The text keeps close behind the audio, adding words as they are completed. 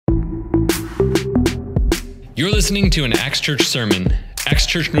You're listening to an Acts Church sermon. Acts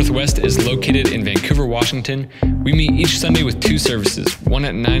Church Northwest is located in Vancouver, Washington. We meet each Sunday with two services, one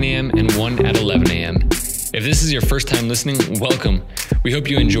at 9 a.m. and one at 11 a.m. If this is your first time listening, welcome. We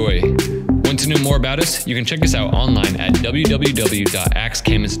hope you enjoy. Want to know more about us? You can check us out online at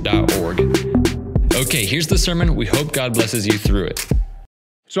www.axcamus.org. Okay, here's the sermon. We hope God blesses you through it.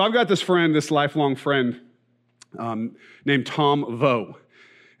 So I've got this friend, this lifelong friend named Tom Vo.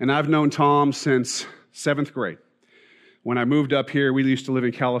 And I've known Tom since 7th grade. When I moved up here, we used to live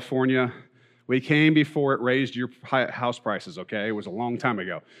in California. We came before it raised your house prices, okay? It was a long time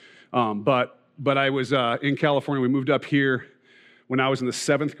ago. But I was in California. We moved up here when I was in the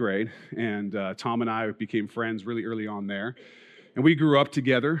 7th grade, and Tom and I became friends really early on there. And we grew up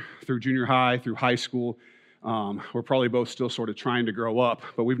together through junior high, through high school. We're probably both still sort of trying to grow up,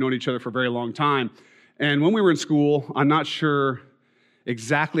 but we've known each other for a very long time. And when we were in school, I'm not sure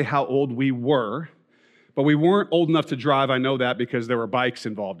exactly how old we were, but we weren't old enough to drive. I know that because there were bikes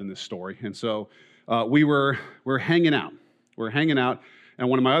involved in this story. And so we're hanging out. We're hanging out at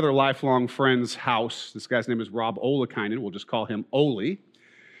one of my other lifelong friends' house. This guy's name is Rob Olakainen. We'll just call him Oli.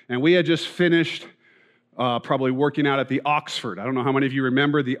 And we had just finished probably working out at the Oxford. I don't know how many of you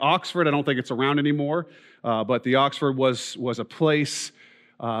remember the Oxford. I don't think it's around anymore. But the Oxford was a place,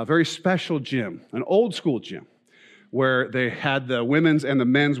 a very special gym, an old school gym, where they had the women's and the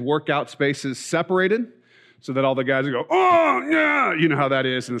men's workout spaces separated so that all the guys would go, oh, yeah, you know how that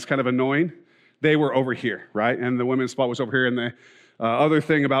is, and it's kind of annoying. They were over here, right? And the women's spot was over here. And the other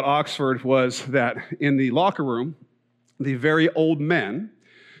thing about Oxford was that in the locker room, the very old men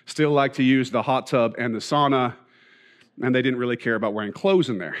still like to use the hot tub and the sauna, and they didn't really care about wearing clothes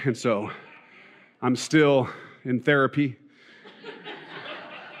in there. And so I'm still in therapy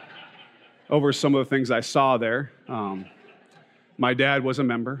over some of the things I saw there. My dad was a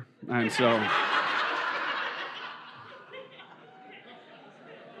member, and so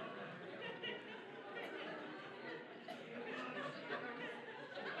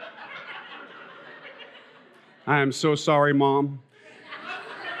I am so sorry, Mom.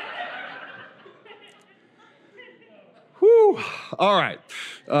 Whew. All right.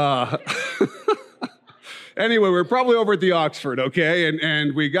 Anyway, we're probably over at the Oxford, okay?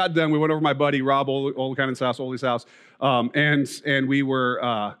 And we got done. We went over to my buddy Rob Olakainen's house, Oli's house, and we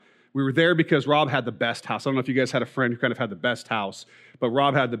were there because Rob had the best house. I don't know if you guys had a friend who kind of had the best house, but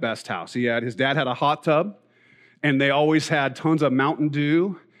Rob had the best house. His dad had a hot tub, and they always had tons of Mountain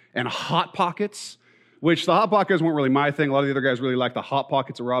Dew and Hot Pockets, which the Hot Pockets weren't really my thing. A lot of the other guys really liked the Hot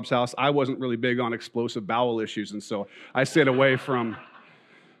Pockets at Rob's house. I wasn't really big on explosive bowel issues, and so I stayed away from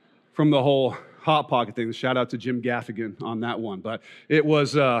the whole Hot Pocket thing. Shout out to Jim Gaffigan on that one. But it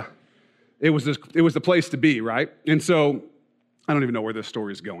was the place to be, right? And so I don't even know where this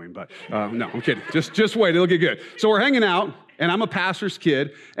story is going, but no, I'm kidding. Just wait, it'll get good. So we're hanging out, and I'm a pastor's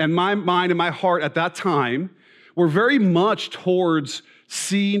kid, and my mind and my heart at that time were very much towards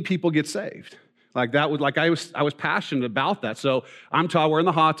seeing people get saved. I was passionate about that. So we're in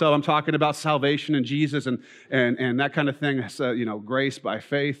the hot tub. I'm talking about salvation and Jesus and that kind of thing. So, grace by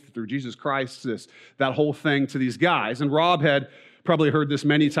faith through Jesus Christ. That whole thing to these guys. And Rob had probably heard this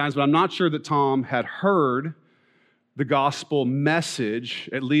many times, but I'm not sure that Tom had heard the gospel message,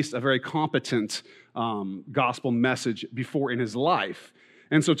 at least a very competent gospel message before in his life.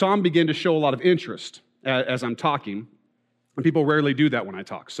 And so Tom began to show a lot of interest as I'm talking. And people rarely do that when I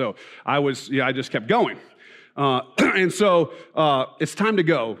talk. So I just kept going. And so it's time to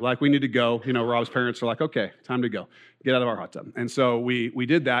go. We need to go. Rob's parents are like, okay, time to go. Get out of our hot tub. And so we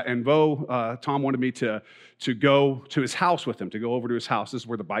did that. And Tom wanted me to go to his house with him, to go over to his house. This is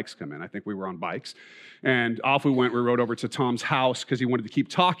where the bikes come in. I think we were on bikes. And off we went. We rode over to Tom's house because he wanted to keep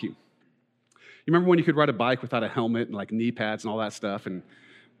talking. You remember when you could ride a bike without a helmet and knee pads and all that stuff? And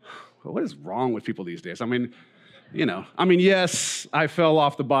what is wrong with people these days? Yes, I fell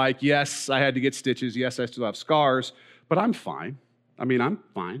off the bike. Yes, I had to get stitches. Yes, I still have scars, but I'm fine. I'm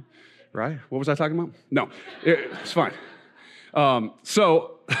fine, right? What was I talking about? No, it's fine.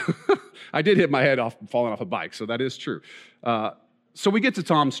 So I did hit my head off falling off a bike, so that is true. So we get to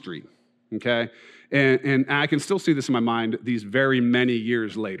Tom Street, okay? And I can still see this in my mind these very many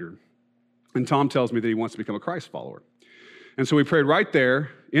years later. And Tom tells me that he wants to become a Christ follower. And so we prayed right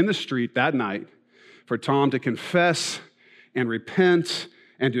there in the street that night for Tom to confess and repent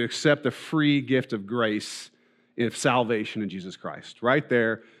and to accept the free gift of grace of salvation in Jesus Christ, right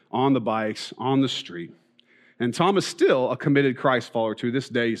there on the bikes, on the street. And Tom is still a committed Christ follower to this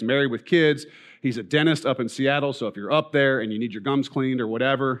day. He's married with kids. He's a dentist up in Seattle, so if you're up there and you need your gums cleaned or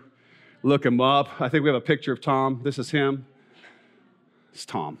whatever, look him up. I think we have a picture of Tom. This is him. It's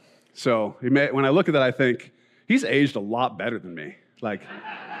Tom. So when I look at that, I think, He's aged a lot better than me.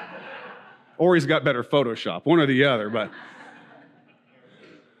 Or he's got better Photoshop, one or the other, but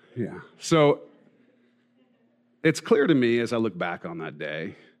yeah. So it's clear to me as I look back on that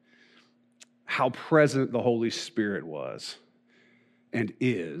day how present the Holy Spirit was and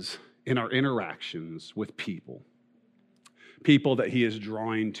is in our interactions with people that he is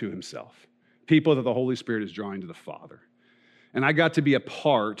drawing to himself, people that the Holy Spirit is drawing to the Father. And I got to be a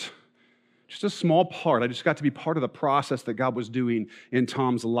part, just a small part. I just got to be part of the process that God was doing in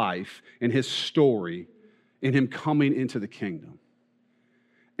Tom's life, in his story, in him coming into the kingdom.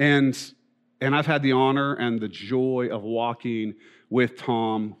 And I've had the honor and the joy of walking with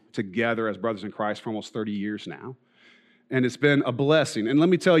Tom together as brothers in Christ for almost 30 years now. And it's been a blessing. And let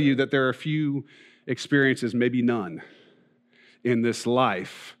me tell you that there are a few experiences, maybe none, in this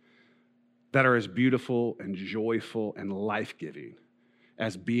life that are as beautiful and joyful and life-giving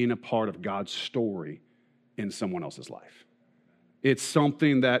as being a part of God's story in someone else's life. It's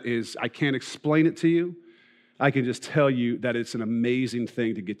something that is, I can't explain it to you. I can just tell you that it's an amazing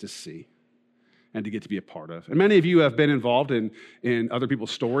thing to get to see and to get to be a part of. And many of you have been involved in other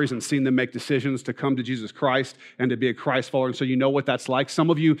people's stories and seen them make decisions to come to Jesus Christ and to be a Christ follower, and so you know what that's like. Some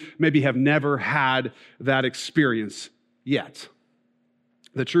of you maybe have never had that experience yet.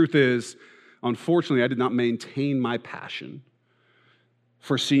 The truth is, unfortunately, I did not maintain my passion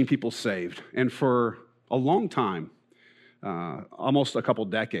for seeing people saved. And for a long time, almost a couple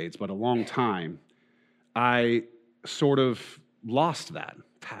decades, but a long time, I sort of lost that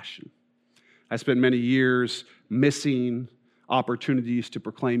passion. I spent many years missing opportunities to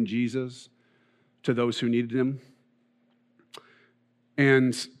proclaim Jesus to those who needed him.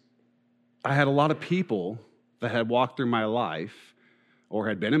 And I had a lot of people that had walked through my life or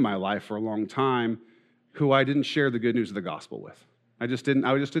had been in my life for a long time who I didn't share the good news of the gospel with. I just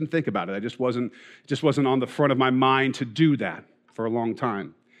didn't think about it. It just wasn't on the front of my mind to do that for a long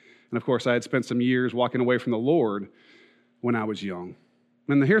time. And of course, I had spent some years walking away from the Lord when I was young.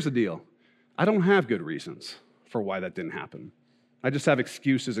 And here's the deal. I don't have good reasons for why that didn't happen. I just have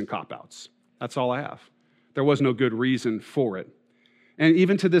excuses and cop-outs. That's all I have. There was no good reason for it. And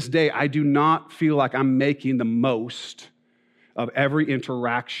even to this day, I do not feel like I'm making the most of every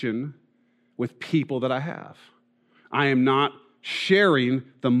interaction with people that I have. I am not sharing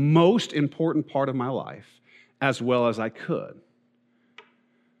the most important part of my life as well as I could.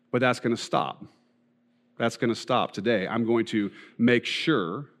 But that's going to stop. That's going to stop today. I'm going to make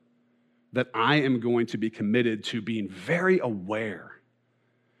sure that I am going to be committed to being very aware.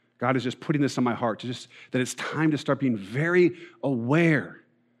 God is just putting this on my heart, that it's time to start being very aware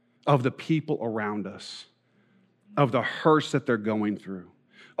of the people around us, of the hurts that they're going through,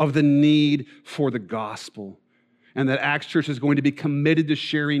 of the need for the gospel, and that Acts Church is going to be committed to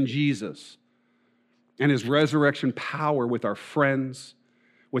sharing Jesus and his resurrection power with our friends,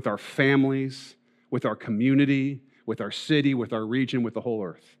 with our families, with our community, with our city, with our region, with the whole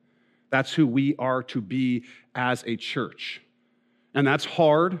earth. That's who we are to be as a church. And that's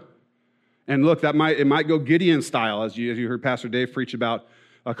hard. And look, it might go Gideon style, as you heard Pastor Dave preach about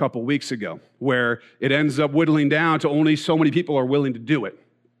a couple weeks ago, where it ends up whittling down to only so many people are willing to do it.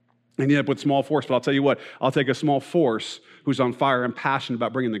 And you end up with small force. But I'll tell you what, I'll take a small force who's on fire and passionate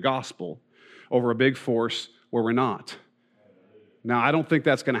about bringing the gospel over a big force where we're not. Now, I don't think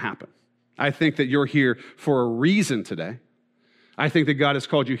that's going to happen. I think that you're here for a reason today. I think that God has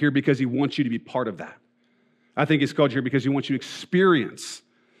called you here because he wants you to be part of that. I think he's called you here because he wants you to experience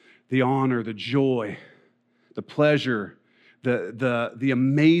the honor, the joy, the pleasure, the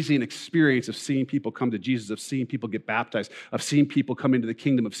amazing experience of seeing people come to Jesus, of seeing people get baptized, of seeing people come into the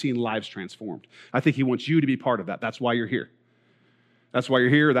kingdom, of seeing lives transformed. I think he wants you to be part of that. That's why you're here. That's why you're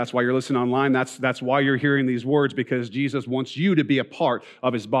here. That's why you're listening online. That's why you're hearing these words, because Jesus wants you to be a part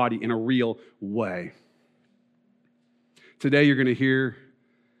of his body in a real way. Today, you're going to hear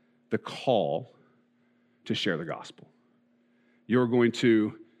the call to share the gospel. You're going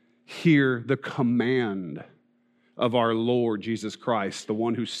to hear the command of our Lord Jesus Christ, the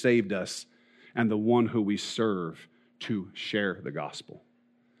one who saved us and the one who we serve, to share the gospel.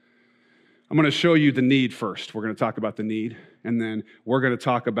 I'm going to show you the need first. We're going to talk about the need, and then we're going to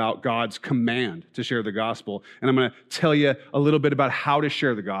talk about God's command to share the gospel. And I'm going to tell you a little bit about how to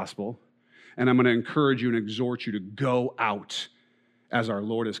share the gospel, and I'm going to encourage you and exhort you to go out as our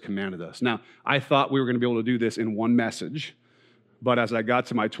Lord has commanded us. Now, I thought we were going to be able to do this in one message, but as I got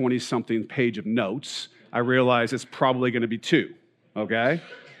to my 20-something page of notes, I realized it's probably going to be 2, okay?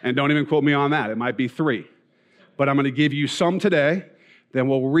 And don't even quote me on that. It might be 3. But I'm going to give you some today, then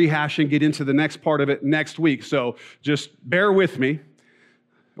we'll rehash and get into the next part of it next week. So just bear with me,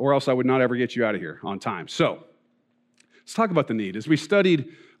 or else I would not ever get you out of here on time. So Let's talk about the need. As we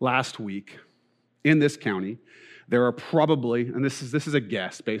studied last week in this county, there are probably, and this is a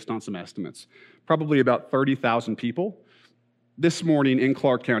guess based on some estimates, probably about 30,000 people this morning in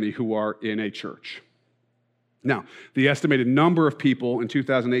Clark County who are in a church. Now, the estimated number of people in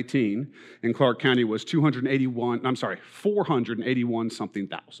 2018 in Clark County was 481 something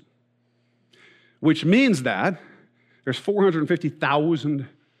thousand, which means that there's 450,000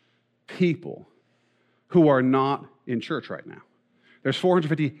 people who are not in church right now. There's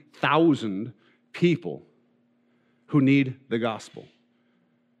 450,000 people who need the gospel,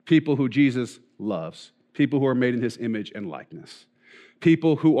 people who Jesus loves, people who are made in his image and likeness,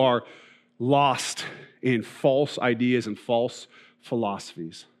 people who are lost in false ideas and false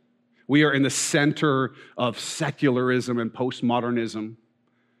philosophies. We are in the center of secularism and postmodernism,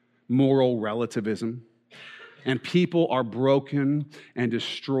 moral relativism, and people are broken and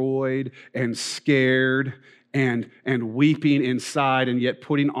destroyed and scared and weeping inside and yet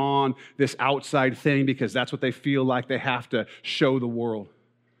putting on this outside thing because that's what they feel like they have to show the world.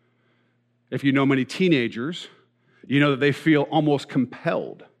 If you know many teenagers, you know that they feel almost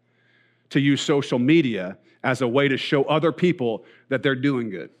compelled to use social media as a way to show other people that they're doing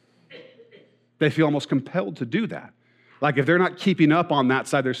good. They feel almost compelled to do that. Like if they're not keeping up on that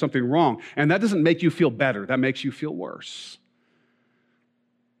side, there's something wrong. And that doesn't make you feel better. That makes you feel worse.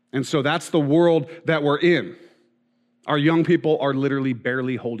 And so that's the world that we're in. Our young people are literally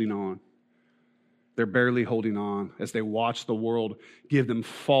barely holding on. They're barely holding on as they watch the world give them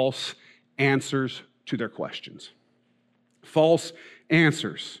false answers to their questions. False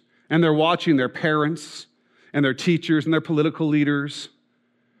answers. And they're watching their parents and their teachers and their political leaders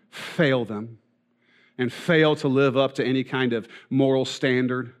fail them and fail to live up to any kind of moral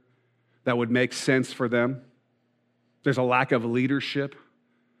standard that would make sense for them. There's a lack of leadership.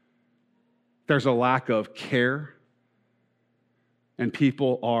 There's a lack of care. And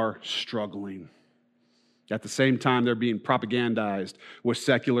people are struggling. At the same time, they're being propagandized with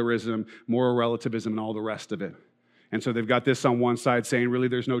secularism, moral relativism, and all the rest of it. And so they've got this on one side saying, really,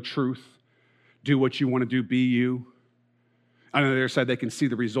 there's no truth. Do what you want to do, be you. On the other side, they can see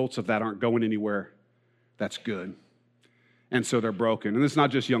the results of that aren't going anywhere. That's good. And so they're broken. And it's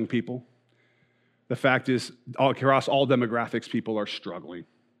not just young people. The fact is, across all demographics, people are struggling.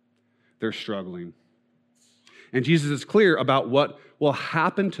 They're struggling. And Jesus is clear about what will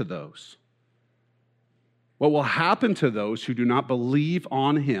happen to those. What will happen to those who do not believe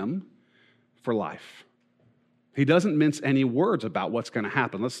on him for life. He doesn't mince any words about what's going to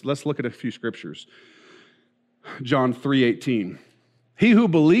happen. Let's look at a few scriptures. John 3:18. He who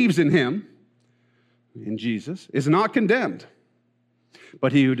believes in him, in Jesus, is not condemned.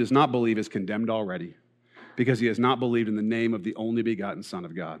 But he who does not believe is condemned already, because he has not believed in the name of the only begotten Son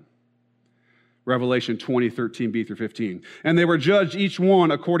of God. Revelation 20:13b through 15. And they were judged each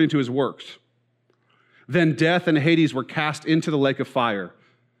one according to his works. Then death and Hades were cast into the lake of fire.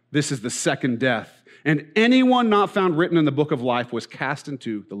 This is the second death. And anyone not found written in the book of life was cast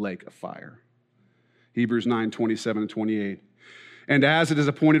into the lake of fire. Hebrews 9:27 and 28. And as it is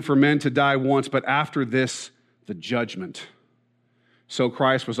appointed for men to die once, but after this, the judgment. So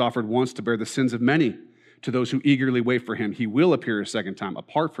Christ was offered once to bear the sins of many. To those who eagerly wait for him, he will appear a second time,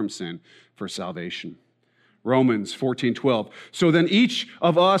 apart from sin, for salvation. Romans 14:12. So then each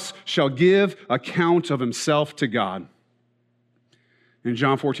of us shall give account of himself to God. In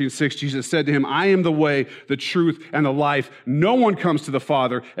John 14:6, Jesus said to him, I am the way, the truth, and the life. No one comes to the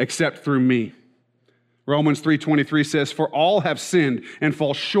Father except through me. Romans 3:23 says, for all have sinned and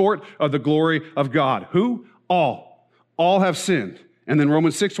fall short of the glory of God. Who? All. All have sinned. And then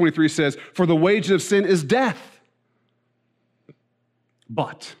Romans 6:23 says, for the wages of sin is death.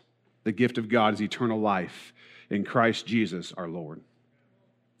 But the gift of God is eternal life in Christ Jesus our Lord.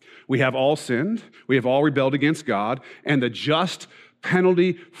 We have all sinned. We have all rebelled against God. And the just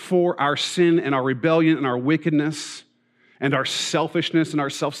penalty for our sin and our rebellion and our wickedness and our selfishness and our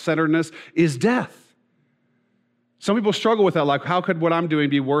self-centeredness is death. Some people struggle with that, like, how could what I'm doing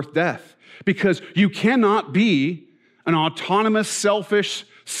be worth death? Because you cannot be an autonomous, selfish,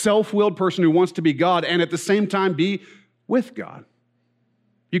 self-willed person who wants to be God and at the same time be with God.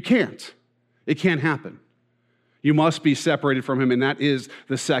 You can't. It can't happen. You must be separated from him, and that is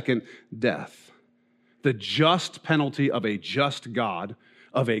the second death. The just penalty of a just God,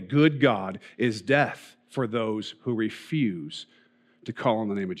 of a good God, is death for those who refuse to call on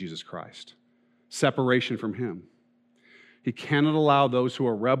the name of Jesus Christ. Separation from him. He cannot allow those who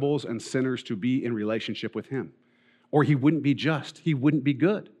are rebels and sinners to be in relationship with him, or he wouldn't be just. He wouldn't be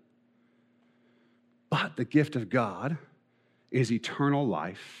good. But the gift of God is eternal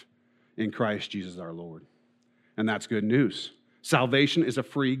life in Christ Jesus our Lord. And that's good news. Salvation is a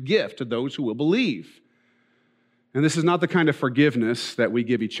free gift to those who will believe. And this is not the kind of forgiveness that we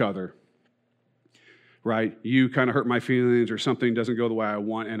give each other, right? You kind of hurt my feelings or something doesn't go the way I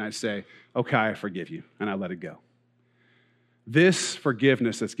want, and I say, okay, I forgive you, and I let it go. This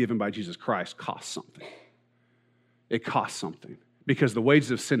forgiveness that's given by Jesus Christ costs something. It costs something because the wages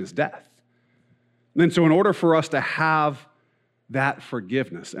of sin is death. And so in order for us to have that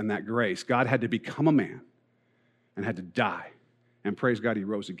forgiveness and that grace, God had to become a man and had to die. And praise God, he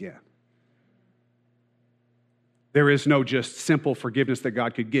rose again. There is no just simple forgiveness that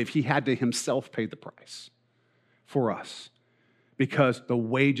God could give. He had to himself pay the price for us because the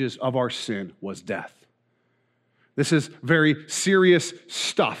wages of our sin was death. This is very serious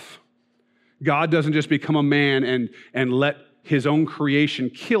stuff. God doesn't just become a man and let his own creation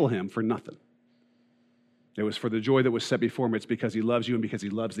kill him for nothing. It was for the joy that was set before him. It's because he loves you and because he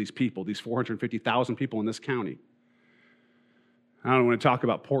loves these people, these 450,000 people in this county. I don't want to talk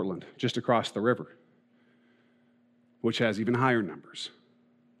about Portland, just across the river, which has even higher numbers.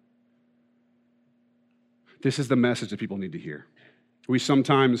 This is the message that people need to hear. We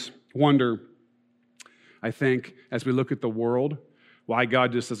sometimes wonder, I think, as we look at the world, why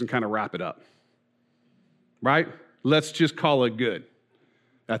God just doesn't kind of wrap it up. Right? Let's just call it good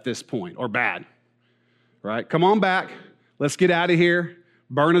at this point, or bad. Right? Come on back. Let's get out of here.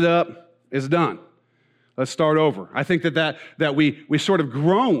 Burn it up. It's done. Let's start over. I think that we sort of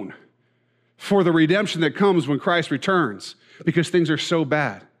groan for the redemption that comes when Christ returns because things are so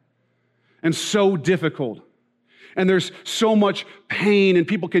bad and so difficult. And there's so much pain, and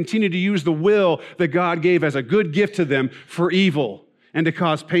people continue to use the will that God gave as a good gift to them for evil and to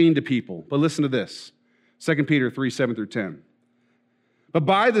cause pain to people. But listen to this, 2 Peter 3:7-10. But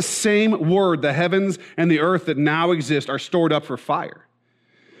by the same word, the heavens and the earth that now exist are stored up for fire,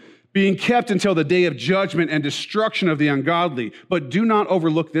 being kept until the day of judgment and destruction of the ungodly. But do not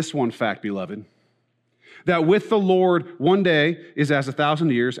overlook this one fact, beloved, that with the Lord 1 day is as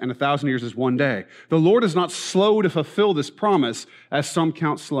 1,000 years, and 1,000 years is 1 day. The Lord is not slow to fulfill this promise, as some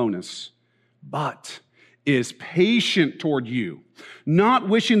count slowness, but is patient toward you, not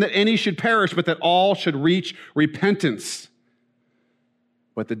wishing that any should perish, but that all should reach repentance.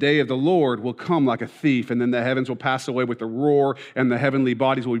 But the day of the Lord will come like a thief, and then the heavens will pass away with a roar, and the heavenly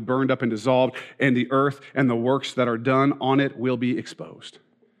bodies will be burned up and dissolved, and the earth and the works that are done on it will be exposed.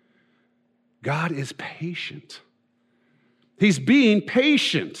 God is patient. He's being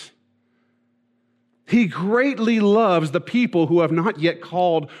patient. He greatly loves the people who have not yet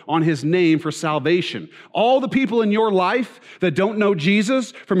called on his name for salvation. All the people in your life that don't know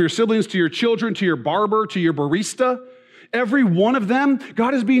Jesus, from your siblings to your children, to your barber, to your barista, every one of them,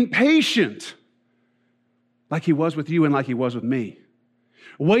 God is being patient, like he was with you and like he was with me,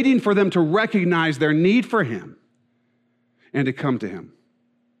 waiting for them to recognize their need for him and to come to him.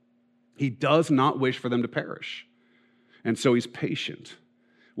 He does not wish for them to perish. And so he's patient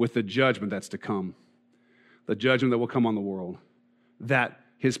with the judgment that's to come, the judgment that will come on the world, that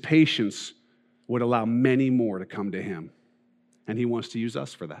his patience would allow many more to come to him. And he wants to use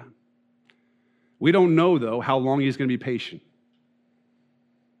us for that. We don't know, though, how long he's going to be patient.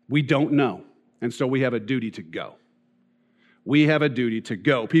 We don't know. And so we have a duty to go. We have a duty to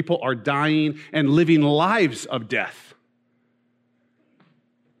go. People are dying and living lives of death.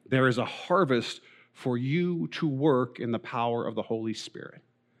 There is a harvest for you to work in the power of the Holy Spirit.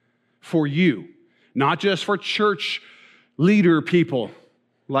 For you, not just for church leader people,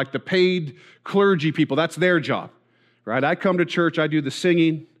 like the paid clergy people. That's their job, right? I come to church, I do the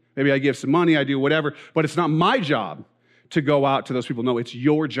singing, maybe I give some money, I do whatever, but it's not my job to go out to those people. No, it's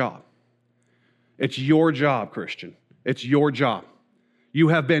your job. It's your job, Christian. It's your job. You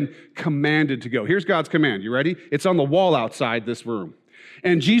have been commanded to go. Here's God's command. You ready? It's on the wall outside this room.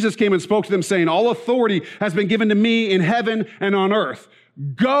 And Jesus came and spoke to them, saying, all authority has been given to me in heaven and on earth.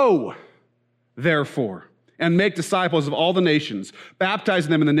 Go, therefore, and make disciples of all the nations, baptizing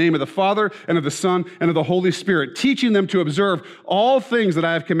them in the name of the Father and of the Son and of the Holy Spirit, teaching them to observe all things that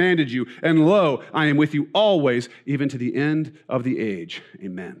I have commanded you. And lo, I am with you always, even to the end of the age.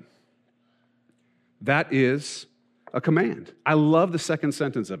 Amen. That is a command. I love the second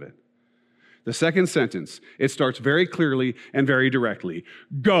sentence of it. The second sentence, it starts very clearly and very directly.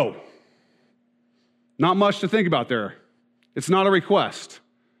 Go. Not much to think about there. It's not a request.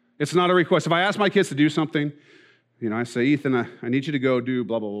 It's not a request. If I ask my kids to do something, I say, Ethan, I need you to go do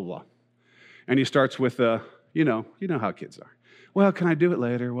blah, blah, blah, blah. And he starts with, you know how kids are. Well, can I do it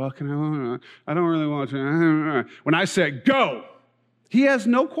later? Well, I don't really want to. When I say go, he has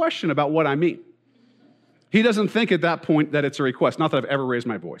no question about what I mean. He doesn't think at that point that it's a request. Not that I've ever raised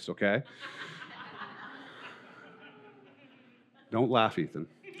my voice, okay? Don't laugh, Ethan.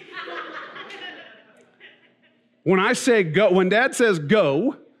 When I say go, when Dad says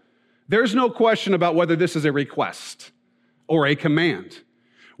go, there's no question about whether this is a request or a command.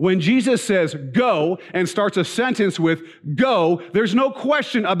 When Jesus says go and starts a sentence with go, there's no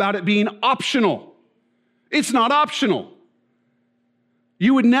question about it being optional. It's not optional.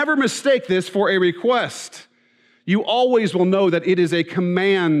 You would never mistake this for a request. You always will know that it is a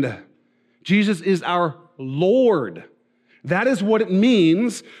command. Jesus is our Lord. That is what it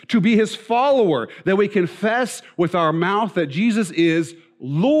means to be his follower, that we confess with our mouth that Jesus is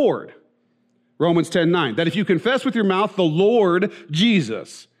Lord. Romans 10:9, that if you confess with your mouth the Lord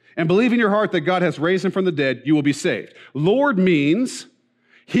Jesus and believe in your heart that God has raised him from the dead, you will be saved. Lord means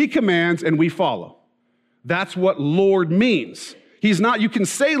he commands and we follow. That's what Lord means. He's not, you can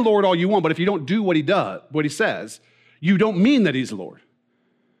say Lord all you want, but if you don't do what he does, what he says, you don't mean that he's Lord.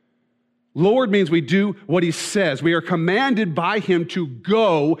 Lord means we do what he says. We are commanded by him to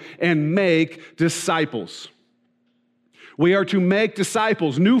go and make disciples. We are to make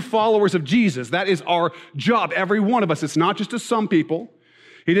disciples, new followers of Jesus. That is our job, every one of us. It's not just to some people.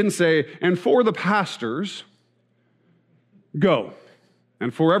 He didn't say, and for the pastors, go.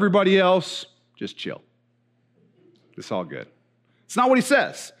 And for everybody else, just chill. It's all good. It's not what he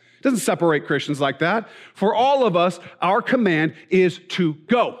says. It doesn't separate Christians like that. For all of us, our command is to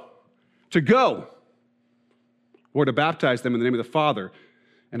go. To go. Or to baptize them in the name of the Father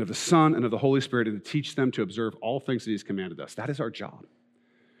and of the Son and of the Holy Spirit, and to teach them to observe all things that he's commanded us. That is our job.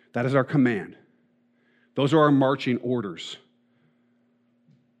 That is our command. Those are our marching orders.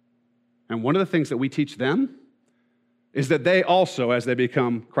 And one of the things that we teach them is that they also, as they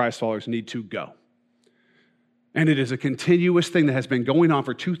become Christ followers, need to go. And it is a continuous thing that has been going on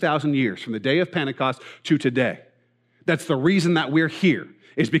for 2,000 years, from the day of Pentecost to today. That's the reason that we're here,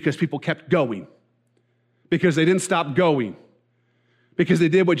 is because people kept going. Because they didn't stop going. Because they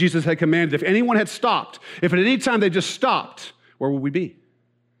did what Jesus had commanded. If anyone had stopped, if at any time they just stopped, where would we be?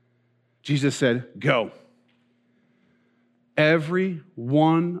 Jesus said, go. Every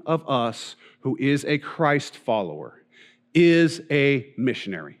one of us who is a Christ follower is a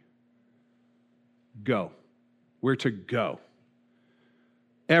missionary. Go. We're to go.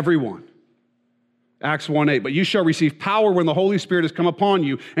 Everyone. Acts 1:8, but you shall receive power when the Holy Spirit has come upon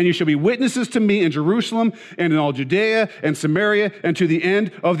you, and you shall be witnesses to me in Jerusalem and in all Judea and Samaria and to the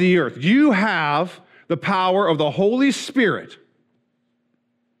end of the earth. You have the power of the Holy Spirit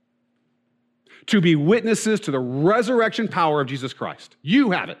to be witnesses to the resurrection power of Jesus Christ. You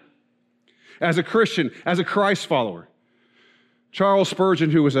have it. As a Christian, as a Christ follower. Charles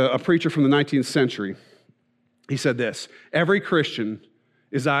Spurgeon, who was a preacher from the 19th century, he said this: every Christian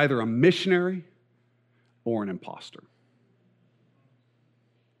is either a missionary or an imposter.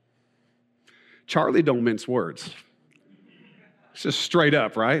 Charlie don't mince words. It's just straight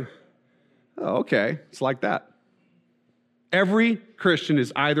up, right? Oh, okay, it's like that. Every Christian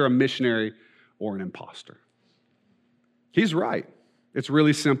is either a missionary or an imposter. He's right. It's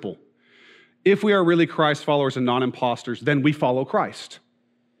really simple. If we are really Christ followers and not imposters, then we follow Christ.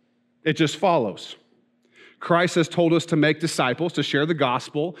 It just follows. Christ has told us to make disciples, to share the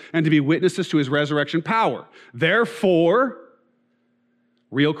gospel, and to be witnesses to his resurrection power. Therefore,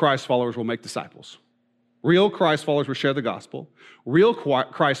 real Christ followers will make disciples. Real Christ followers will share the gospel. Real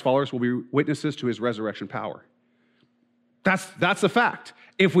Christ followers will be witnesses to his resurrection power. That's a fact.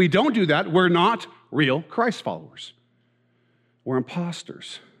 If we don't do that, we're not real Christ followers. We're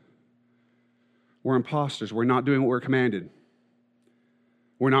imposters. We're imposters. We're not doing what we're commanded.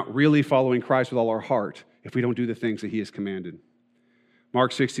 We're not really following Christ with all our heart if we don't do the things that he has commanded.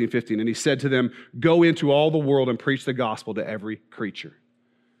 Mark 16:15, and he said to them, go into all the world and preach the gospel to every creature.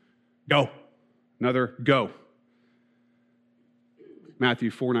 Go. Another go.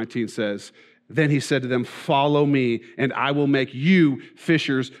 Matthew 4:19 says, then he said to them, follow me, and I will make you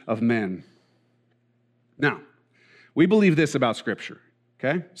fishers of men. Now, we believe this about Scripture,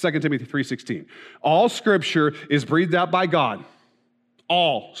 okay? 2 Timothy 3:16. All Scripture is breathed out by God.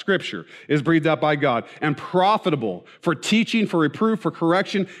 All Scripture is breathed out by God and profitable for teaching, for reproof, for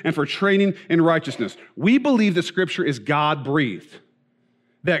correction, and for training in righteousness. We believe that Scripture is God-breathed,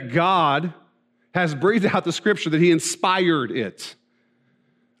 that God has breathed out the Scripture, that he inspired it.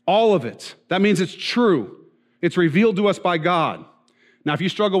 All of it. That means it's true. It's revealed to us by God. Now, if you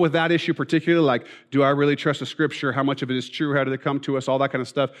struggle with that issue particularly, like, do I really trust the Scripture? How much of it is true? How did it come to us? All that kind of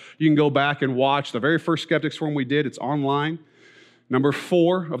stuff. You can go back and watch the very first Skeptics Forum we did. It's online. Number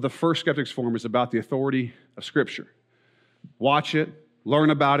 4 of the first Skeptics Forum is about the authority of Scripture. Watch it, learn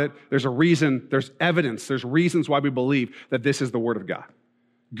about it. There's a reason, there's evidence, there's reasons why we believe that this is the Word of God.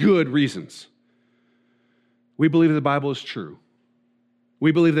 Good reasons. We believe that the Bible is true.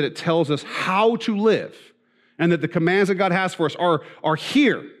 We believe that it tells us how to live and that the commands that God has for us are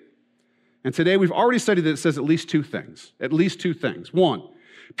here. And today we've already studied that it says at least two things. At least two things. One,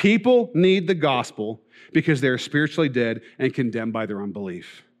 people need the gospel because they're spiritually dead and condemned by their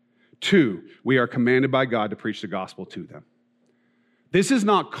unbelief. Two, we are commanded by God to preach the gospel to them. This is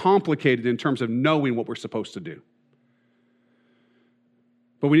not complicated in terms of knowing what we're supposed to do.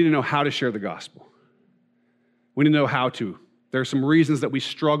 But we need to know how to share the gospel. We need to know how to. There are some reasons that we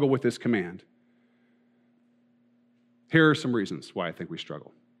struggle with this command. Here are some reasons why I think we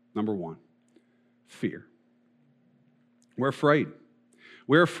struggle. Number one, fear. We're afraid.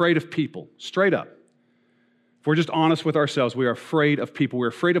 We're afraid of people, straight up. If we're just honest with ourselves, we are afraid of people. We're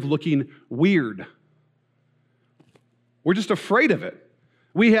afraid of looking weird. We're just afraid of it.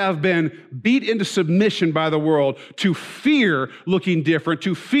 We have been beat into submission by the world to fear looking different,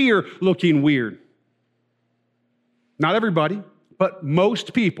 to fear looking weird. Not everybody, but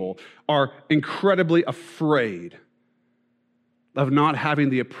most people are incredibly afraid of not having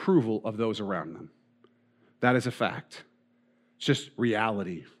the approval of those around them. That is a fact. It's just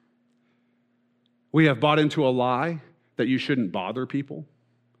reality. We have bought into a lie that you shouldn't bother people.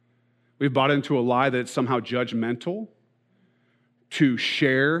 We've bought into a lie that it's somehow judgmental to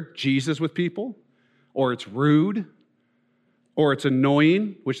share Jesus with people, or it's rude, or it's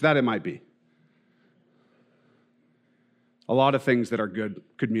annoying, which that it might be. A lot of things that are good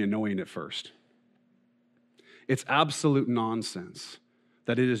could be annoying at first. It's absolute nonsense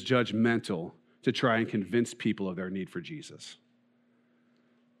that it is judgmental to try and convince people of their need for Jesus.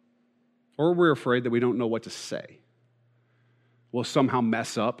 Or we're afraid that we don't know what to say. We'll somehow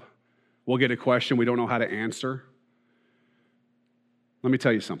mess up. We'll get a question we don't know how to answer. Let me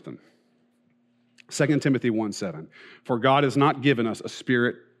tell you something. 2 Timothy 1:7. For God has not given us a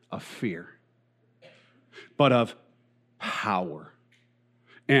spirit of fear, but of power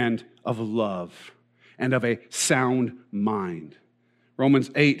and of love and of a sound mind. Romans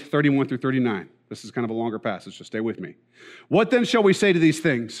 8:31-39. This is kind of a longer passage, so stay with me. What then shall we say to these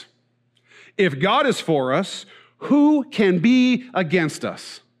things? If God is for us, who can be against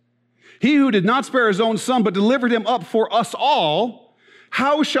us? He who did not spare his own son, but delivered him up for us all,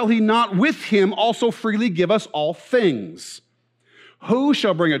 how shall he not with him also freely give us all things? Who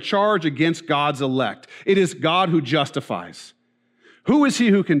shall bring a charge against God's elect? It is God who justifies. Who is he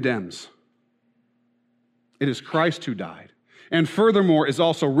who condemns? It is Christ who died, and furthermore is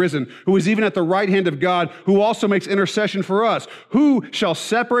also risen, who is even at the right hand of God, who also makes intercession for us. Who shall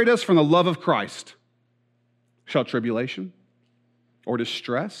separate us from the love of Christ? Shall tribulation, or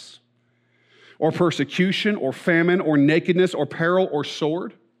distress, or persecution, or famine, or nakedness, or peril, or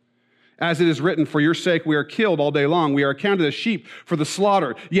sword? As it is written, for your sake we are killed all day long. We are accounted as sheep for the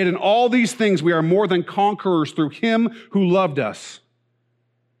slaughter. Yet in all these things we are more than conquerors through him who loved us.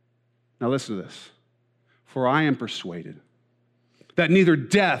 Now listen to this. For I am persuaded that neither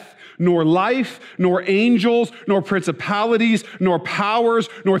death, nor life, nor angels, nor principalities, nor powers,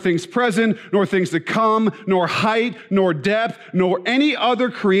 nor things present, nor things to come, nor height, nor depth, nor any other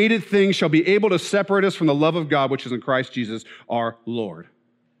created thing shall be able to separate us from the love of God, which is in Christ Jesus our Lord.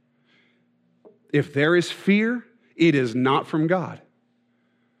 If there is fear, it is not from God.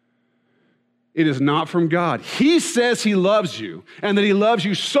 It is not from God. He says he loves you, and that he loves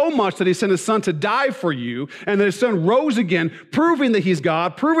you so much that he sent his son to die for you, and that his son rose again, proving that he's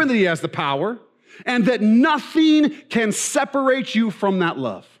God, proving that he has the power, and that nothing can separate you from that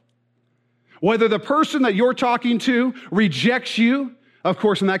love. Whether the person that you're talking to rejects you, of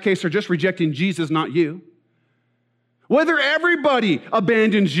course, in that case, they're just rejecting Jesus, not you. Whether everybody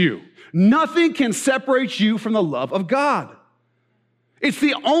abandons you, nothing can separate you from the love of God. It's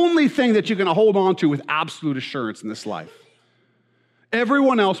the only thing that you're going to hold on to with absolute assurance in this life.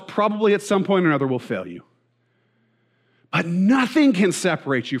 Everyone else probably at some point or another will fail you. But nothing can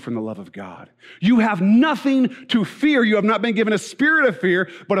separate you from the love of God. You have nothing to fear. You have not been given a spirit of fear,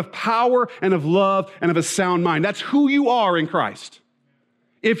 but of power and of love and of a sound mind. That's who you are in Christ.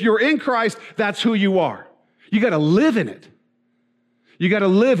 If you're in Christ, that's who you are. You got to live in it. You got to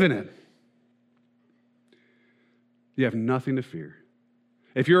live in it. You have nothing to fear.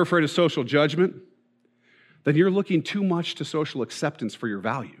 If you're afraid of social judgment, then you're looking too much to social acceptance for your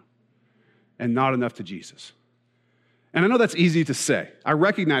value and not enough to Jesus. And I know that's easy to say. I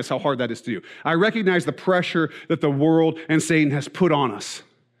recognize how hard that is to do. I recognize the pressure that the world and Satan has put on us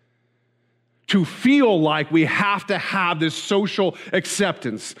to feel like we have to have this social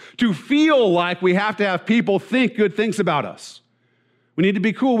acceptance, to feel like we have to have people think good things about us. We need to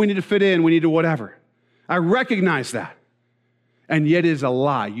be cool. We need to fit in. We need to whatever. I recognize that. And yet it is a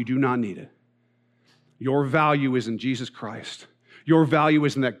lie. You do not need it. Your value is in Jesus Christ. Your value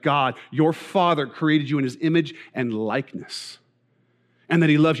is in that God, your Father, created you in his image and likeness. And that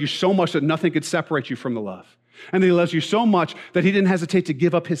he loves you so much that nothing could separate you from the love. And that he loves you so much that he didn't hesitate to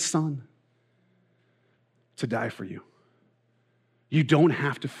give up his son to die for you. You don't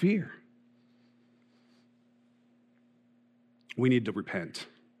have to fear. We need to repent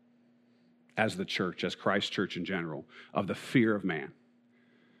as the church, as Christ's church in general, of the fear of man,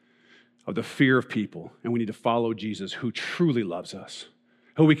 of the fear of people. And we need to follow Jesus, who truly loves us,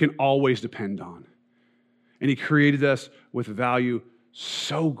 who we can always depend on. And he created us with value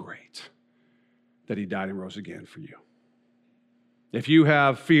so great that he died and rose again for you. If you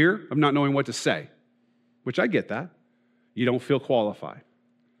have fear of not knowing what to say, which I get that, you don't feel qualified.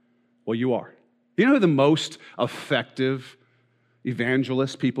 Well, you are. You know who the most effective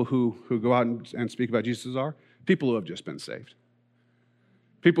evangelists, people who go out and speak about Jesus are? People who have just been saved.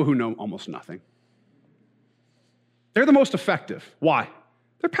 People who know almost nothing. They're the most effective. Why?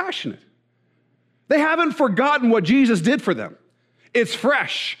 They're passionate. They haven't forgotten what Jesus did for them. It's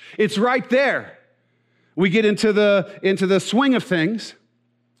fresh. It's right there. We get into the swing of things,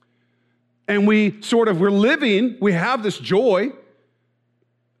 and we're living, we have this joy,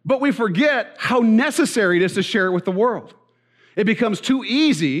 but we forget how necessary it is to share it with the world. It becomes too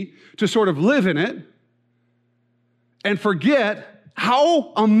easy to sort of live in it and forget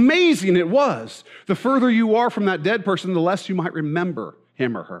how amazing it was. The further you are from that dead person, the less you might remember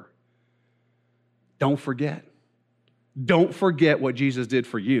him or her. Don't forget. Don't forget what Jesus did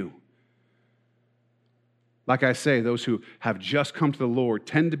for you. Like I say, those who have just come to the Lord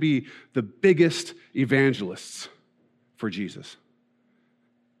tend to be the biggest evangelists for Jesus.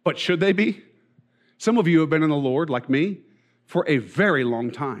 But should they be? Some of you have been in the Lord, like me, for a very long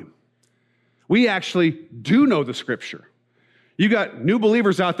time. We actually do know the Scripture. You got new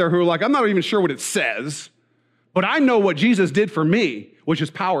believers out there who are like, I'm not even sure what it says, but I know what Jesus did for me, which is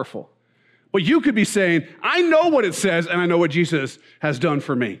powerful. But you could be saying, I know what it says, and I know what Jesus has done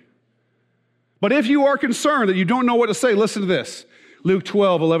for me. But if you are concerned that you don't know what to say, listen to this. Luke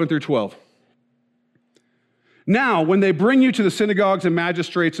 12, 11 through 12. Now, when they bring you to the synagogues and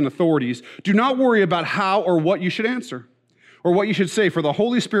magistrates and authorities, do not worry about how or what you should answer or what you should say, for the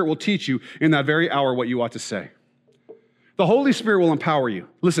Holy Spirit will teach you in that very hour what you ought to say. The Holy Spirit will empower you.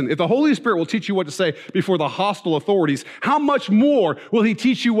 Listen, if the Holy Spirit will teach you what to say before the hostile authorities, how much more will he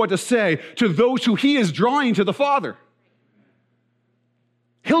teach you what to say to those who he is drawing to the Father?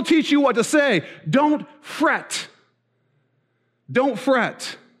 He'll teach you what to say. Don't fret. Don't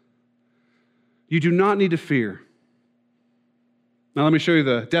fret. You do not need to fear. Now let me show you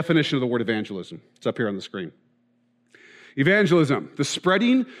the definition of the word evangelism. It's up here on the screen. Evangelism, the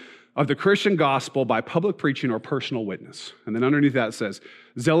spreading of the Christian gospel by public preaching or personal witness. And then underneath that it says,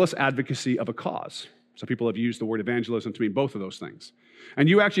 zealous advocacy of a cause. So people have used the word evangelism to mean both of those things. And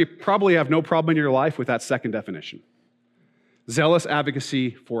you actually probably have no problem in your life with that second definition. Zealous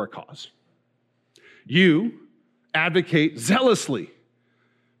advocacy for a cause. You advocate zealously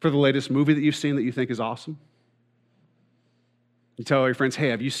for the latest movie that you've seen that you think is awesome. You tell all your friends, hey,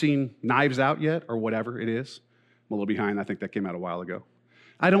 have you seen Knives Out yet? Or whatever it is. I'm a little behind. I think that came out a while ago.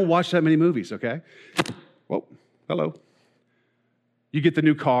 I don't watch that many movies, okay? Whoa, hello. You get the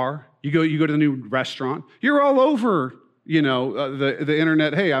new car. You go to the new restaurant. You're all over, the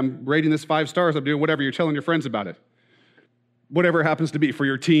internet. Hey, I'm rating this 5 stars. I'm doing whatever. You're telling your friends about it. Whatever it happens to be for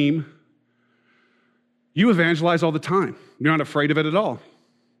your team. You evangelize all the time. You're not afraid of it at all.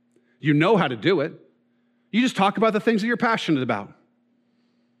 You know how to do it. You just talk about the things that you're passionate about.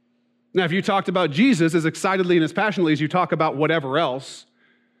 Now, if you talked about Jesus as excitedly and as passionately as you talk about whatever else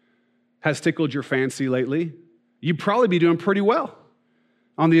has tickled your fancy lately, you'd probably be doing pretty well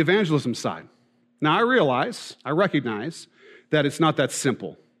on the evangelism side. Now, I recognize that it's not that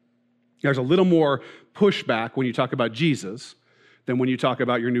simple. There's a little more pushback when you talk about Jesus than when you talk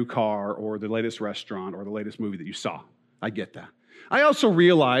about your new car or the latest restaurant or the latest movie that you saw. I get that. I also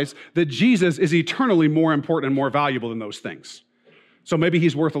realize that Jesus is eternally more important and more valuable than those things. So maybe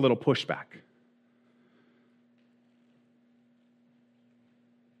he's worth a little pushback.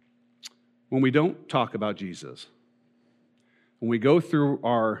 When we don't talk about Jesus, when we go through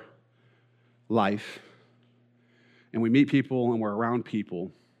our life and we meet people and we're around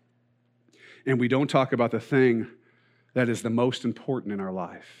people and we don't talk about the thing that is the most important in our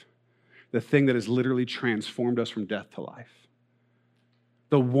life, the thing that has literally transformed us from death to life,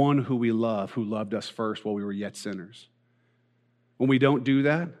 the one who we love, who loved us first while we were yet sinners. When we don't do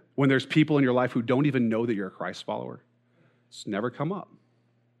that, when there's people in your life who don't even know that you're a Christ follower, it's never come up.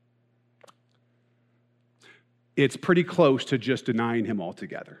 It's pretty close to just denying him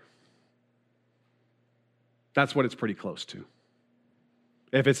altogether. That's what it's pretty close to.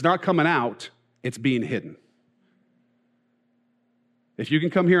 If it's not coming out, it's being hidden. If you can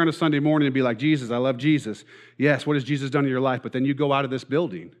come here on a Sunday morning and be like, Jesus, I love Jesus. Yes, what has Jesus done in your life? But then you go out of this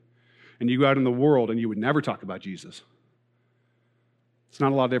building and you go out in the world and you would never talk about Jesus. It's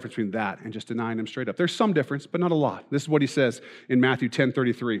not a lot of difference between that and just denying him straight up. There's some difference, but not a lot. This is what he says in Matthew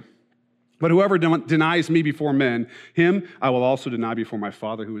 10:33. But whoever denies me before men, him I will also deny before my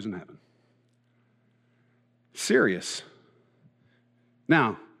Father who is in heaven. Serious.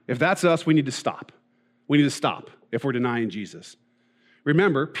 Now, if that's us, we need to stop. We need to stop if we're denying Jesus.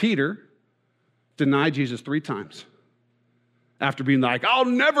 Remember, Peter denied Jesus 3 times after being like, I'll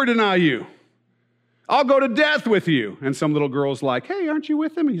never deny you. I'll go to death with you. And some little girl's like, hey, aren't you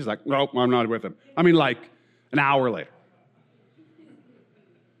with him? And he's like, nope, I'm not with him. I mean, like an hour later.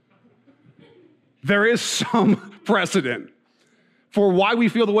 There is some precedent for why we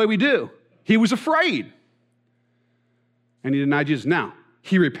feel the way we do. He was afraid. And he denied Jesus. Now,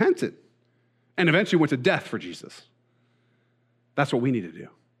 he repented and eventually went to death for Jesus. That's what we need to do.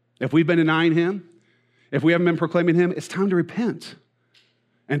 If we've been denying him, if we haven't been proclaiming him, it's time to repent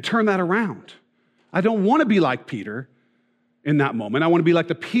and turn that around. I don't want to be like Peter in that moment. I want to be like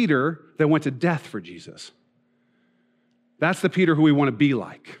the Peter that went to death for Jesus. That's the Peter who we want to be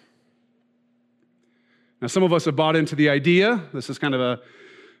like. Now, some of us have bought into the idea, this is kind of a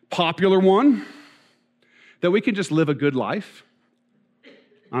popular one, that we can just live a good life,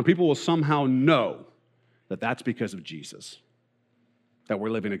 and people will somehow know that that's because of Jesus, that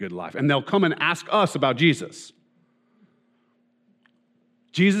we're living a good life. And they'll come and ask us about Jesus.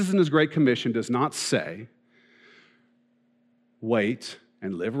 Jesus in his Great Commission does not say, wait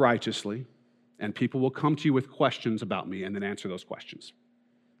and live righteously, and people will come to you with questions about me and then answer those questions.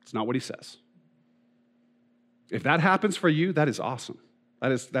 It's not what he says. If that happens for you, that is awesome.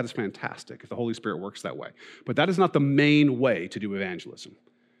 That is fantastic if the Holy Spirit works that way. But that is not the main way to do evangelism.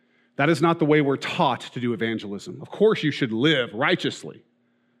 That is not the way we're taught to do evangelism. Of course, you should live righteously,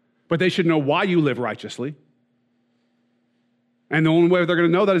 but they should know why you live righteously. And the only way they're going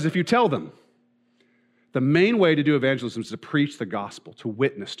to know that is if you tell them. The main way to do evangelism is to preach the gospel, to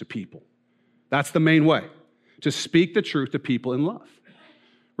witness to people. That's the main way, to speak the truth to people in love.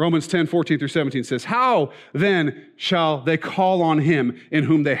 Romans 10:14-17 says, how then shall they call on him in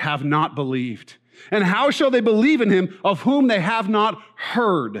whom they have not believed? And how shall they believe in him of whom they have not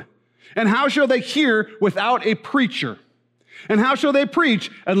heard? And how shall they hear without a preacher? And how shall they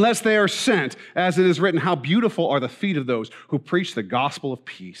preach unless they are sent? As it is written, how beautiful are the feet of those who preach the gospel of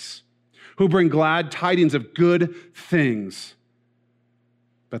peace, who bring glad tidings of good things.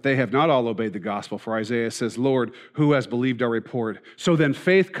 But they have not all obeyed the gospel, for Isaiah says, Lord, who has believed our report? So then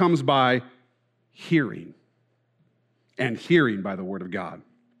faith comes by hearing, and hearing by the word of God.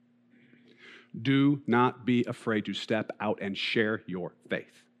 Do not be afraid to step out and share your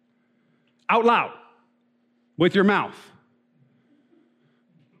faith. Out loud, with your mouth.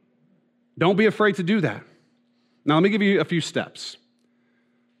 Don't be afraid to do that. Now, let me give you a few steps.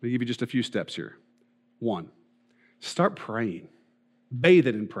 Let me give you just a few steps here. 1, start praying. Bathe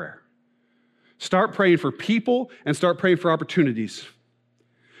it in prayer. Start praying for people and start praying for opportunities.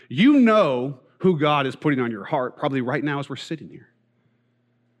 You know who God is putting on your heart, probably right now as we're sitting here.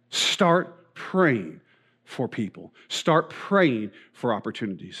 Start praying for people. Start praying for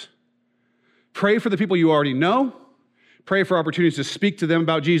opportunities. Pray for the people you already know. Pray for opportunities to speak to them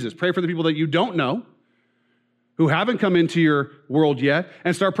about Jesus. Pray for the people that you don't know, who haven't come into your world yet,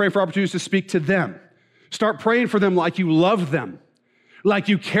 and start praying for opportunities to speak to them. Start praying for them like you love them, like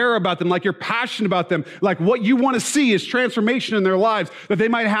you care about them, like you're passionate about them, like what you want to see is transformation in their lives, that they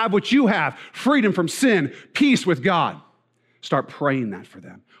might have what you have, freedom from sin, peace with God. Start praying that for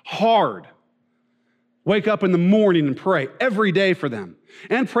them. Hard. Wake up in the morning and pray every day for them.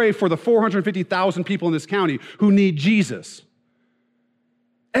 And pray for the 450,000 people in this county who need Jesus.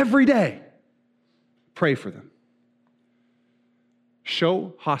 Every day. Pray for them.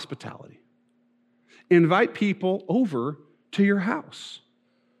 Show hospitality. Invite people over to your house.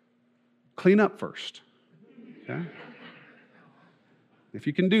 Clean up first. Okay? If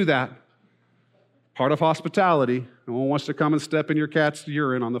you can do that, part of hospitality, no one wants to come and step in your cat's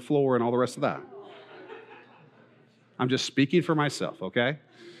urine on the floor and all the rest of that. I'm just speaking for myself, okay?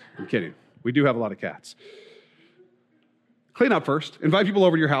 I'm kidding. We do have a lot of cats. Clean up first. Invite people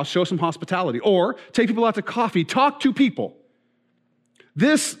over to your house. Show some hospitality. Or take people out to coffee. Talk to people.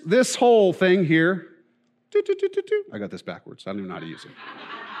 This whole thing here, I got this backwards. I don't even know how to use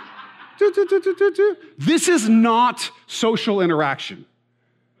it. This is not social interaction,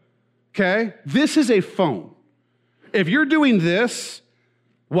 okay? This is a phone. If you're doing this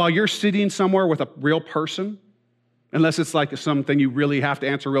while you're sitting somewhere with a real person, Unless it's like something you really have to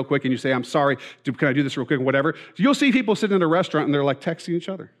answer real quick and you say, I'm sorry, can I do this real quick, whatever. You'll see people sitting in a restaurant and they're like texting each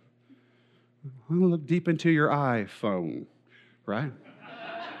other. I'm gonna look deep into your iPhone, right?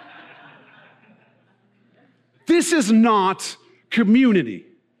 This is not community.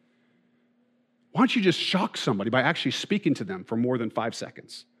 Why don't you just shock somebody by actually speaking to them for more than 5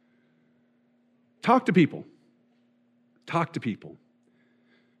 seconds? Talk to people. Talk to people.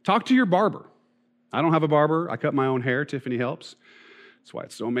 Talk to your barber. I don't have a barber. I cut my own hair. Tiffany helps. That's why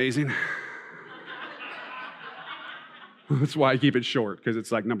it's so amazing. That's why I keep it short, because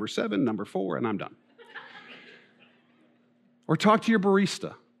it's like number 7, number 4, and I'm done. Or talk to your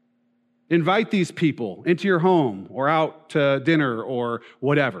barista. Invite these people into your home or out to dinner or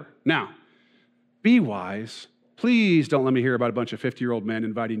whatever. Now, be wise. Please don't let me hear about a bunch of 50-year-old men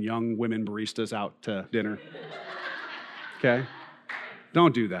inviting young women baristas out to dinner. Okay?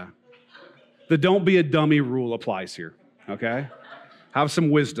 Don't do that. The don't be a dummy rule applies here, okay? Have some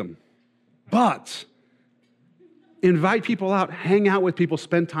wisdom. But invite people out, hang out with people,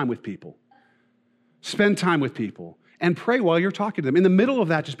 spend time with people. Spend time with people and pray while you're talking to them. In the middle of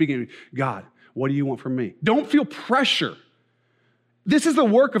that, just begin, God, what do you want from me? Don't feel pressure. This is the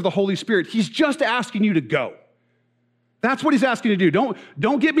work of the Holy Spirit. He's just asking you to go. That's what he's asking you to do.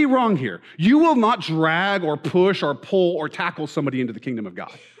 Don't get me wrong here. You will not drag or push or pull or tackle somebody into the kingdom of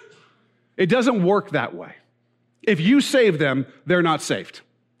God. It doesn't work that way. If you save them, they're not saved.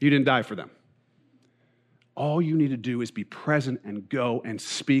 You didn't die for them. All you need to do is be present and go and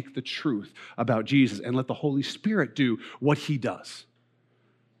speak the truth about Jesus and let the Holy Spirit do what he does.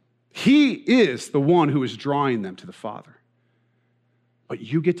 He is the one who is drawing them to the Father. But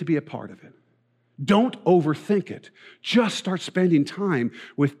you get to be a part of it. Don't overthink it. Just start spending time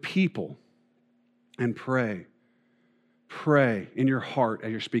with people and pray. Pray in your heart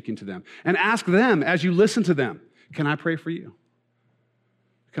as you're speaking to them. And ask them as you listen to them, can I pray for you?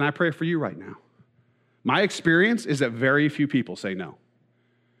 Can I pray for you right now? My experience is that very few people say no.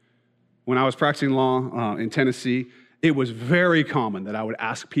 When I was practicing law in Tennessee, it was very common that I would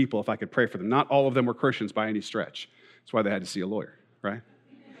ask people if I could pray for them. Not all of them were Christians by any stretch. That's why they had to see a lawyer, right?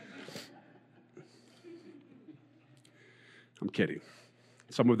 I'm kidding.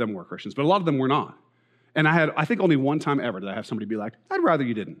 Some of them were Christians, but a lot of them were not. And I think only one time ever did I have somebody be like, I'd rather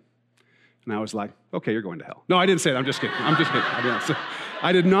you didn't. And I was like, okay, you're going to hell. No, I didn't say that. I'm just kidding.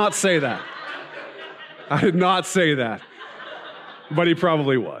 I did not say that. I did not say that. But he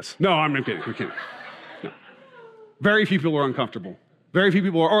probably was. No, I'm kidding. I'm kidding. No. Very few people are uncomfortable. Very few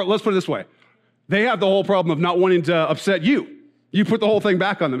people are, or let's put it this way. They have the whole problem of not wanting to upset you. You put the whole thing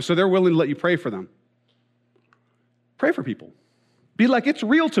back on them, so they're willing to let you pray for them. Pray for people. Be like, it's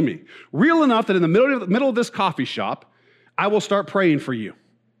real to me. Real enough that in the middle of this coffee shop, I will start praying for you.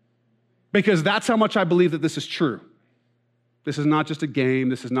 Because that's how much I believe that this is true. This is not just a game.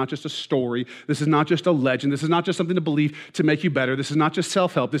 This is not just a story. This is not just a legend. This is not just something to believe to make you better. This is not just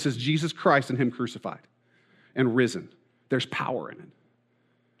self-help. This is Jesus Christ and him crucified and risen. There's power in it.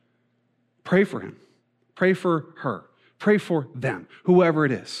 Pray for him. Pray for her. Pray for them, whoever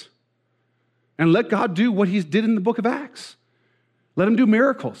it is. And let God do what he did in the book of Acts. Let him do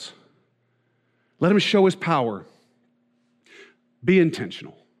miracles. Let him show his power. Be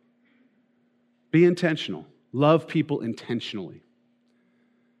intentional. Be intentional. Love people intentionally.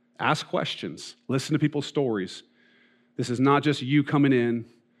 Ask questions. Listen to people's stories. This is not just you coming in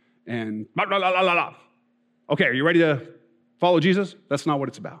and blah, blah, blah, blah, blah. Okay, are you ready to follow Jesus? That's not what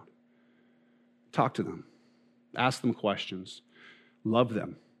it's about. Talk to them. Ask them questions. Love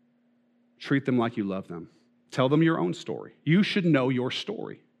them. Treat them like you love them. Tell them your own story. You should know your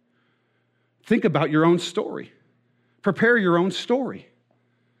story. Think about your own story. Prepare your own story.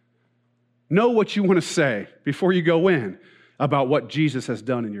 Know what you want to say before you go in about what Jesus has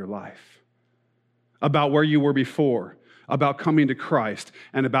done in your life, about where you were before, about coming to Christ,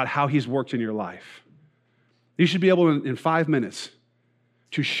 and about how he's worked in your life. You should be able, in 5 minutes,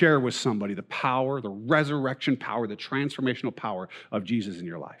 to share with somebody the power, the resurrection power, the transformational power of Jesus in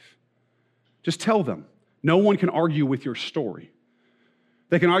your life. Just tell them. No one can argue with your story.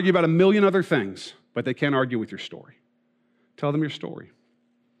 They can argue about a million other things, but they can't argue with your story. Tell them your story.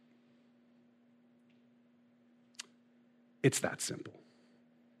 It's that simple.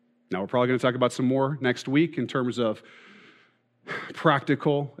 Now, we're probably going to talk about some more next week in terms of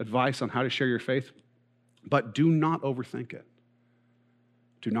practical advice on how to share your faith, but do not overthink it.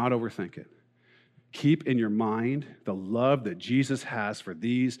 Do not overthink it. Keep in your mind the love that Jesus has for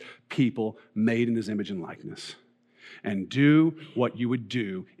these people made in his image and likeness. And do what you would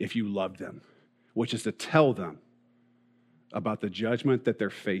do if you loved them, which is to tell them about the judgment that they're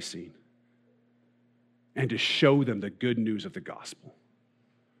facing and to show them the good news of the gospel.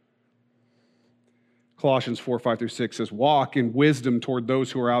 Colossians 4:5-6 says, walk in wisdom toward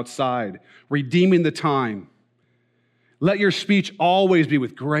those who are outside, redeeming the time. Let your speech always be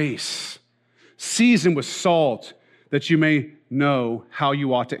with grace, seasoned with salt, that you may know how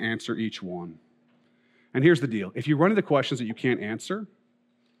you ought to answer each one. And here's the deal. If you run into questions that you can't answer,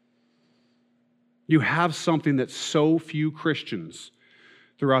 you have something that so few Christians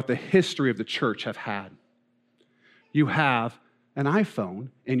throughout the history of the church have had. You have an iPhone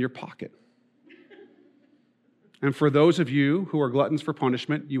in your pocket. And for those of you who are gluttons for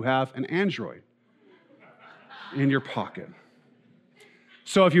punishment, you have an Android in your pocket.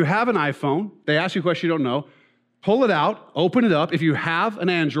 So if you have an iPhone, they ask you a question you don't know, pull it out, open it up. If you have an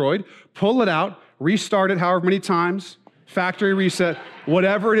Android, pull it out, restart it however many times, factory reset,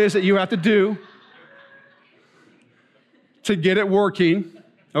 whatever it is that you have to do to get it working,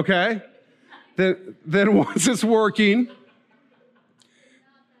 okay? Then once it's working,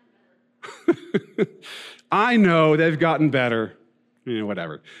 I know they've gotten better,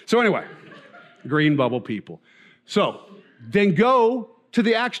 whatever. So anyway, green bubble people. So then go to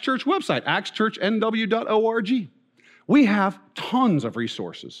the Acts Church website, actschurchnw.org. We have tons of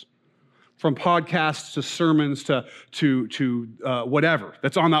resources, from podcasts to sermons to whatever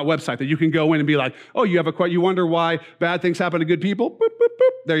that's on that website that you can go in and be like, oh, you wonder why bad things happen to good people? Boop, boop, boop.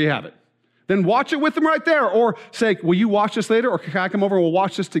 There you have it. Then watch it with them right there. Or say, will you watch this later? Or can I come over and we'll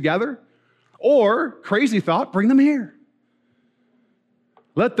watch this together? Or, crazy thought, bring them here.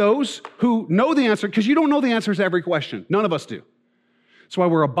 Let those who know the answer, because you don't know the answers to every question. None of us do. That's why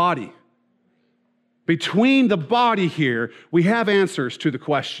we're a body. Between the body here, we have answers to the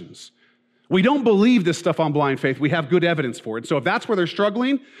questions. We don't believe this stuff on blind faith. We have good evidence for it. So if that's where they're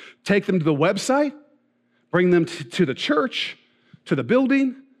struggling, take them to the website, bring them to the church, to the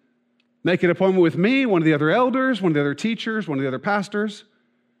building, make an appointment with me, one of the other elders, one of the other teachers, one of the other pastors,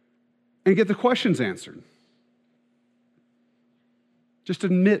 and get the questions answered. Just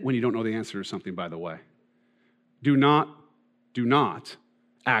admit when you don't know the answer to something, by the way. Do not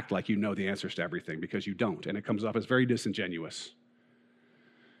act like you know the answers to everything, because you don't, and it comes off as very disingenuous.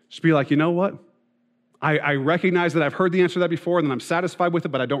 Just be like, you know what? I recognize that I've heard the answer to that before, and then I'm satisfied with it,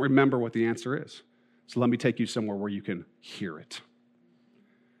 but I don't remember what the answer is. So let me take you somewhere where you can hear it.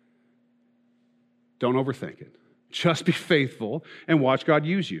 Don't overthink it. Just be faithful and watch God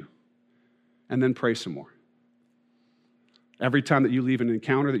use you. And then pray some more. Every time that you leave an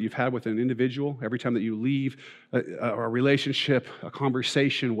encounter that you've had with an individual, every time that you leave a relationship, a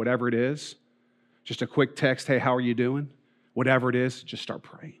conversation, whatever it is, just a quick text, hey, how are you doing? Whatever it is, just start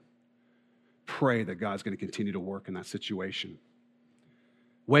praying. Pray that God's going to continue to work in that situation.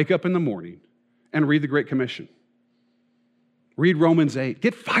 Wake up in the morning and read the Great Commission. Read Romans 8.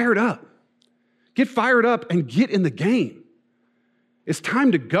 Get fired up. Get fired up and get in the game. It's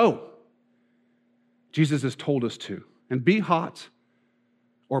time to go. Jesus has told us to. And be hot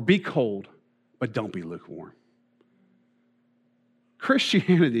or be cold, but don't be lukewarm.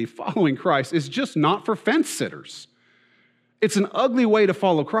 Christianity, following Christ, is just not for fence sitters. It's an ugly way to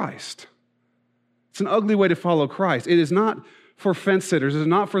follow Christ. It's an ugly way to follow Christ. It is not for fence sitters. It is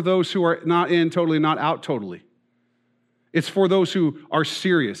not for those who are not in totally, not out totally. It's for those who are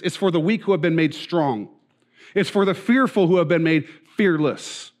serious. It's for the weak who have been made strong. It's for the fearful who have been made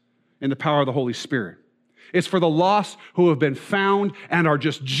fearless in the power of the Holy Spirit. It's for the lost who have been found and are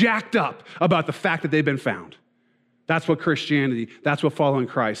just jacked up about the fact that they've been found. That's what Christianity, that's what following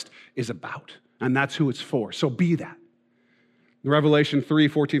Christ is about. And that's who it's for. So be that. In Revelation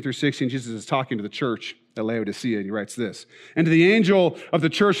 3:14-16, Jesus is talking to the church at Laodicea, and he writes this. And to the angel of the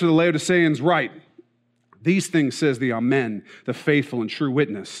church of the Laodiceans write, these things says the Amen, the faithful and true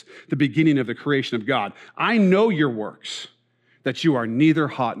witness, the beginning of the creation of God. I know your works, that you are neither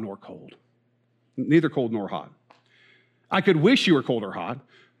hot nor cold. Neither cold nor hot. I could wish you were cold or hot.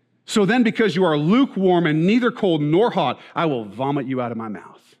 So then, because you are lukewarm and neither cold nor hot, I will vomit you out of my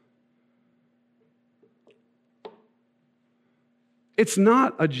mouth. It's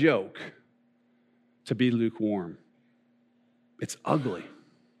not a joke to be lukewarm. It's ugly.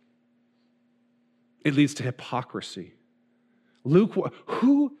 It leads to hypocrisy.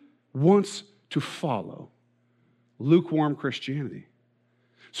 Who wants to follow lukewarm Christianity?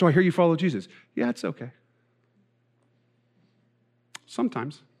 So I hear you follow Jesus. Yeah, it's okay.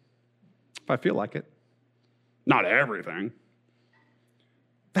 Sometimes, if I feel like it. Not everything.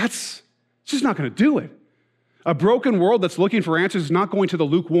 It's just not going to do it. A broken world that's looking for answers is not going to the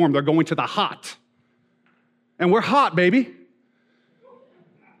lukewarm. They're going to the hot. And we're hot, baby.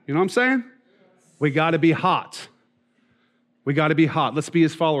 You know what I'm saying? We got to be hot. We got to be hot. Let's be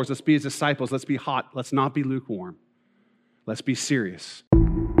his followers. Let's be his disciples. Let's be hot. Let's not be lukewarm. Let's be serious.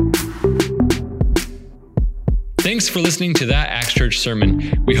 Thanks for listening to that Acts Church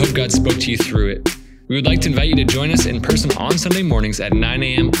sermon. We hope God spoke to you through it. We would like to invite you to join us in person on Sunday mornings at 9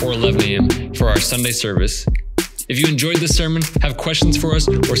 a.m. or 11 a.m. for our Sunday service. If you enjoyed this sermon, have questions for us,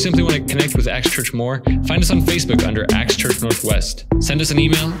 or simply want to connect with Acts Church more, find us on Facebook under Acts Church Northwest. Send us an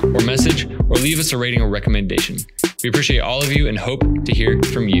email or message, or leave us a rating or recommendation. We appreciate all of you and hope to hear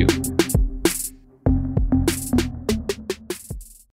from you.